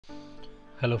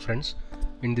Hello friends,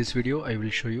 in this video I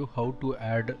will show you how to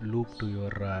add loop to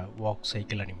your walk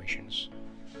cycle animations.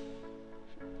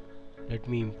 Let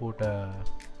me import a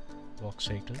walk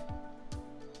cycle.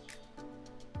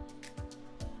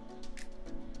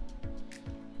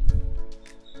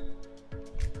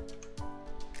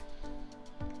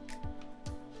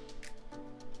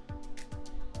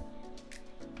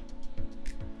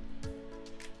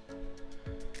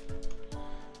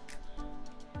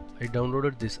 I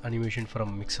downloaded this animation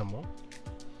from Mixamo.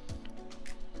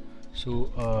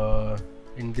 So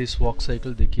in this walk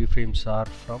cycle the keyframes are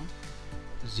from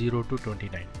 0 to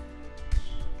 29.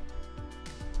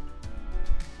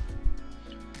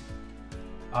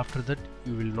 After that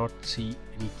you will not see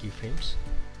any keyframes.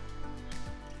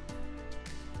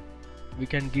 We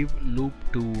can give loop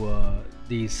to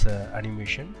this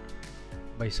animation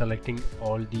by selecting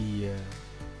all the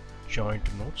joint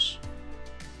nodes,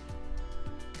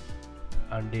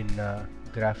 and in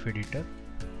graph editor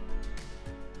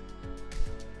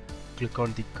click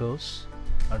on the curves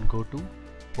and go to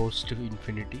pose to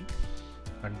infinity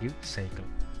and give cycle.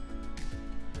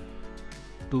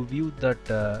 To view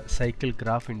that cycle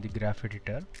graph in the graph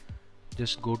editor,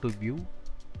 just go to view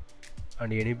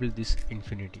and enable this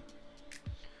infinity.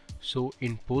 So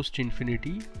in post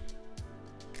infinity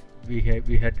we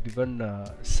had given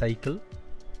cycle,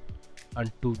 and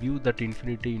to view that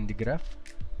infinity in the graph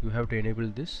you have to enable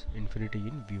this infinity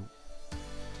in view.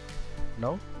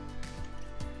 Now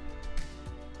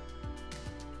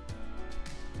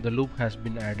the loop has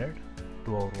been added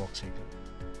to our walk cycle.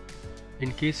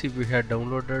 In case if we had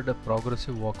downloaded a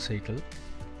progressive walk cycle,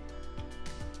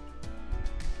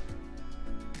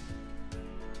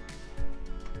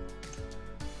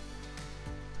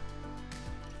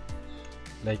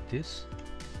 like this,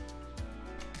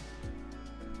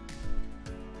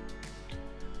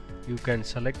 you can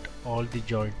select all the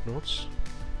joint nodes,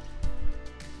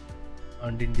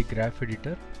 and in the graph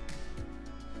editor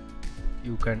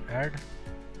you can add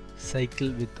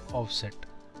cycle with offset.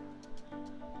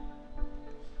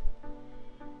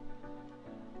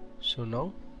 So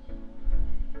now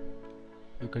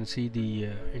you can see the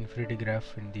infinity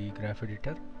graph in the graph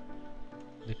editor.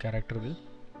 The character will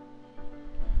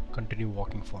continue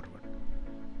walking forward.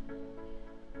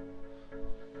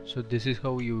 So this is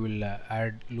how you will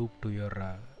add loop to your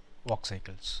walk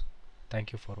cycles.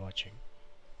 Thank you for watching.